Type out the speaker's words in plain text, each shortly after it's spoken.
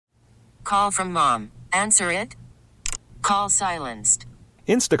call from mom. Answer it. Call silenced.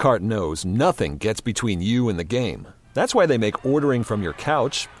 Instacart knows nothing gets between you and the game. That's why they make ordering from your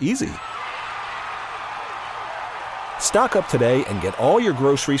couch easy. Stock up today and get all your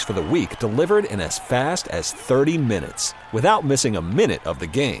groceries for the week delivered in as fast as 30 minutes without missing a minute of the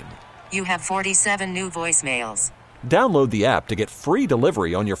game. You have 47 new voicemails. Download the app to get free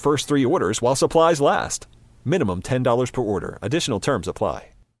delivery on your first 3 orders while supplies last. Minimum $10 per order. Additional terms apply.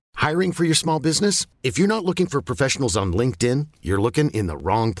 Hiring for your small business? If you're not looking for professionals on LinkedIn, you're looking in the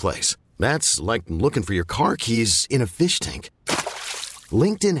wrong place. That's like looking for your car keys in a fish tank.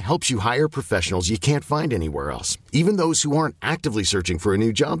 LinkedIn helps you hire professionals you can't find anywhere else, even those who aren't actively searching for a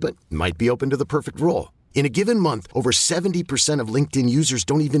new job but might be open to the perfect role. In a given month, over 70% of LinkedIn users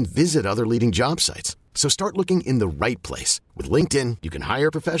don't even visit other leading job sites. So start looking in the right place. With LinkedIn, you can hire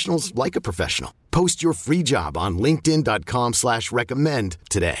professionals like a professional. Post your free job on linkedin.com/recommend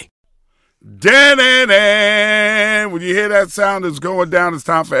today. Dan. When you hear that sound, it's going down. It's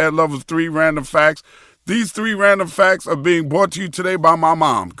time for Ed Lover's 3 Random Facts. These 3 random facts are being brought to you today by my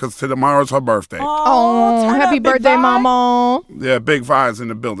mom because tomorrow's her birthday. Oh, happy birthday, Mama. Yeah, Big Vi's in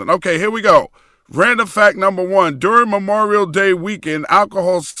the building. Okay, here we go. Random fact number 1. During Memorial Day weekend,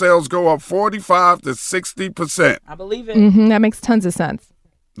 alcohol sales go up 45 to 60%. I believe it. That makes tons of sense.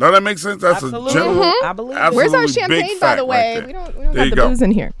 Does that make sense? That's Absolutely. a general. I believe it. Where's our absolutely big champagne, by the fact way? right We there. don't There have you the go. booze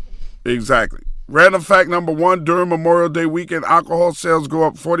in here. Exactly. Random fact number 1, during Memorial Day weekend, alcohol sales go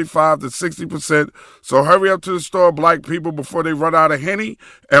up 45 to 60%. So hurry up to the store, black people, before they run out of Henny.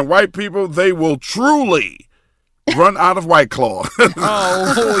 And white people, they will truly run out of White Claw.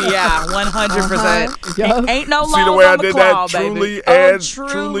 Oh, yeah, 100%. Yup. Ain't no See the laws way I on the did claw, that? baby. Truly Oh, and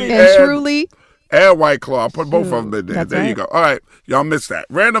truly. And truly. and White Claw. I put both of them in there. That's There you right. go. All right. Y'all missed that.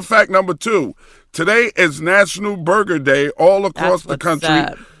 Random fact number 2. Today is National Burger Day all across That's the what's country.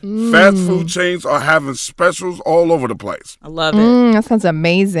 up. Fast food chains are having specials all over the place. I love it. That sounds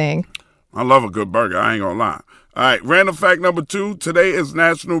amazing. I love a good burger. I ain't gonna lie. All right, random fact number 2. Today is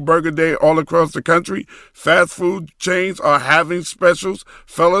National Burger Day all across the country. Fast food chains are having specials.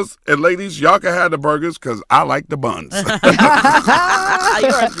 Fellas and ladies, y'all can have the burgers because I like the buns.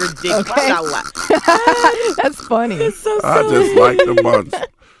 You're ridiculous. That's funny. I just like the buns.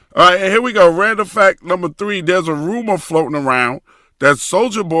 All right, and here we go. Random fact number 3. There's a rumor floating around that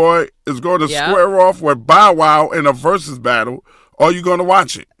Soulja Boy is going to square off with Bow Wow in a versus battle. Are you going to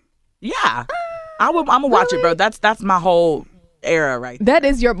watch it? Yeah. I'm going to watch it, bro. That's my whole era right there. That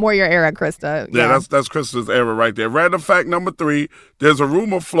is more your era, Krista. Yeah, that's Krista's era right there. Random fact number 3. There's a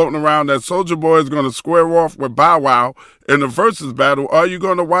rumor floating around that Soulja Boy is going to square off with Bow Wow in a versus battle. Are you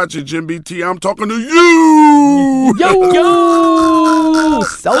going to watch it, Jim BT? I'm talking to you. Yo,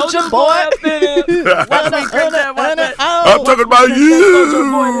 Soulja Boy. I'm talking about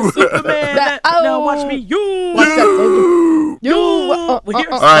you. Superman. Now watch me. You. All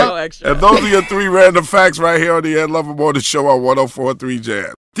right, and those are your 3 random facts right here on the Ed Lover Morning Show on 104.3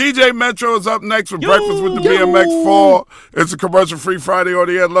 Jazz. DJ Metro is up next with Breakfast with the BMX 4. It's a commercial-free Friday on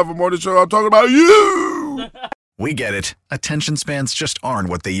the Ed Lover Morning Show. I'm talking about you. We get it. Attention spans just aren't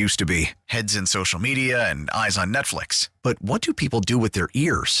what they used to be. Heads in social media and eyes on Netflix. But what do people do with their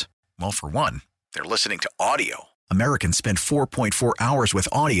ears? Well, for one, they're listening to audio. Americans spend 4.4 hours with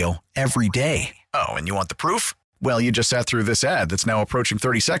audio every day. Oh, and you want the proof? Well, you just sat through this ad that's now approaching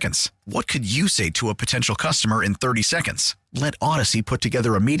 30 seconds. What could you say to a potential customer in 30 seconds? Let Odyssey put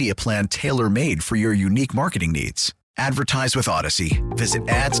together a media plan tailor-made for your unique marketing needs. Advertise with Odyssey. Visit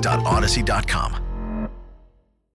ads.odyssey.com.